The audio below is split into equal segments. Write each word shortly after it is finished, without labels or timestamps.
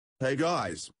Hey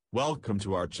guys, welcome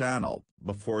to our channel.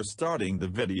 Before starting the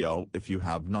video, if you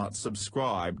have not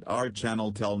subscribed our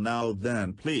channel till now,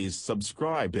 then please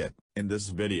subscribe it. In this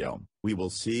video, we will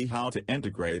see how to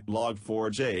integrate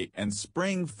Log4j and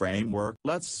Spring Framework.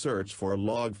 Let's search for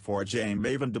Log4j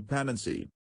Maven dependency.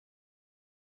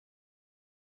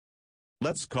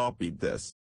 Let's copy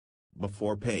this.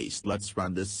 Before paste, let's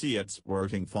run this, see it's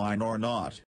working fine or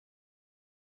not.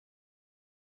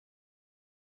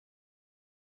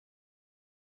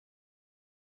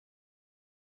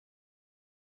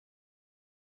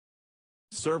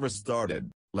 Service started.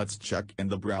 Let's check in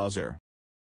the browser.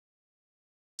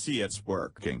 See it's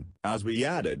working. As we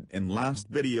added in last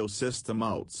video system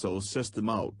out, so system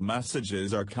out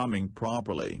messages are coming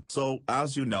properly. So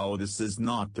as you know, this is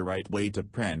not the right way to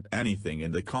print anything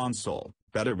in the console.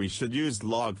 Better we should use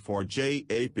Log4j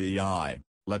API.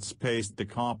 Let's paste the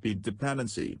copied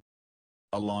dependency.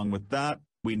 Along with that,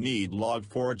 we need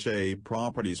Log4j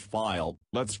properties file.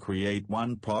 Let's create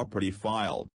one property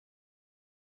file.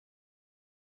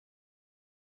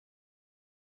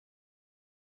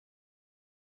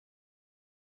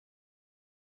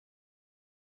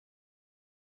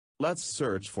 Let's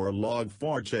search for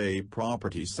Log4j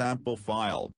property sample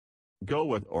file. Go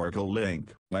with Oracle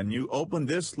link. When you open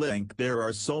this link, there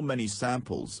are so many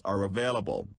samples are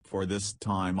available. For this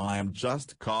time I am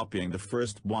just copying the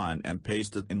first one and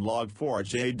paste it in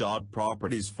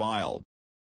log4j.properties file.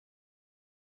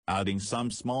 Adding some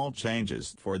small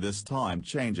changes for this time,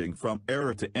 changing from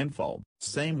error to info.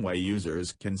 Same way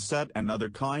users can set another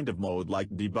kind of mode like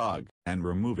debug, and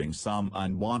removing some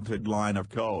unwanted line of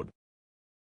code.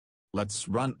 Let's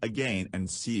run again and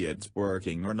see it's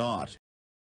working or not.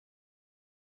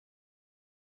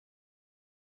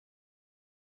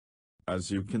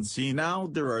 As you can see now,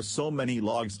 there are so many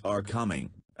logs are coming,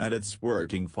 and it's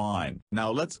working fine.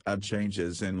 Now let's add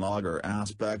changes in logger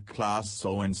aspect class,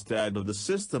 so instead of the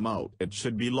system out, it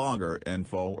should be logger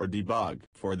info or debug.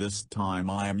 For this time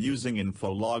I am using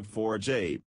info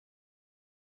log4j.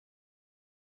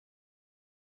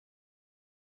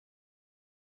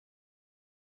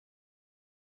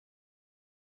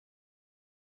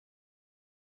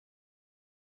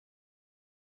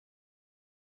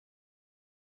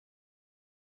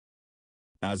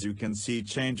 As you can see,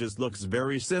 changes looks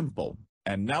very simple,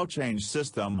 and now change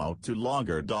system out to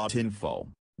logger.info.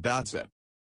 That's it.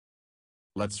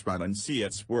 Let's run and see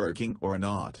it's working or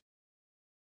not.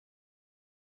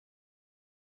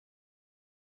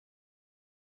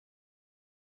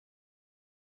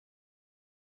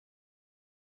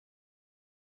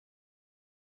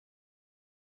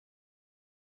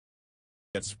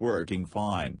 It's working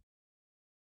fine.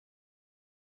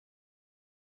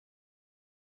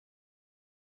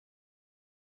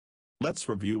 Let's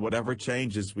review whatever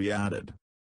changes we added.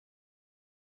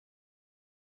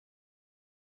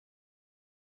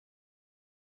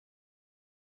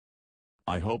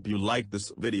 I hope you like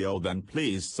this video, then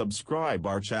please subscribe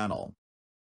our channel.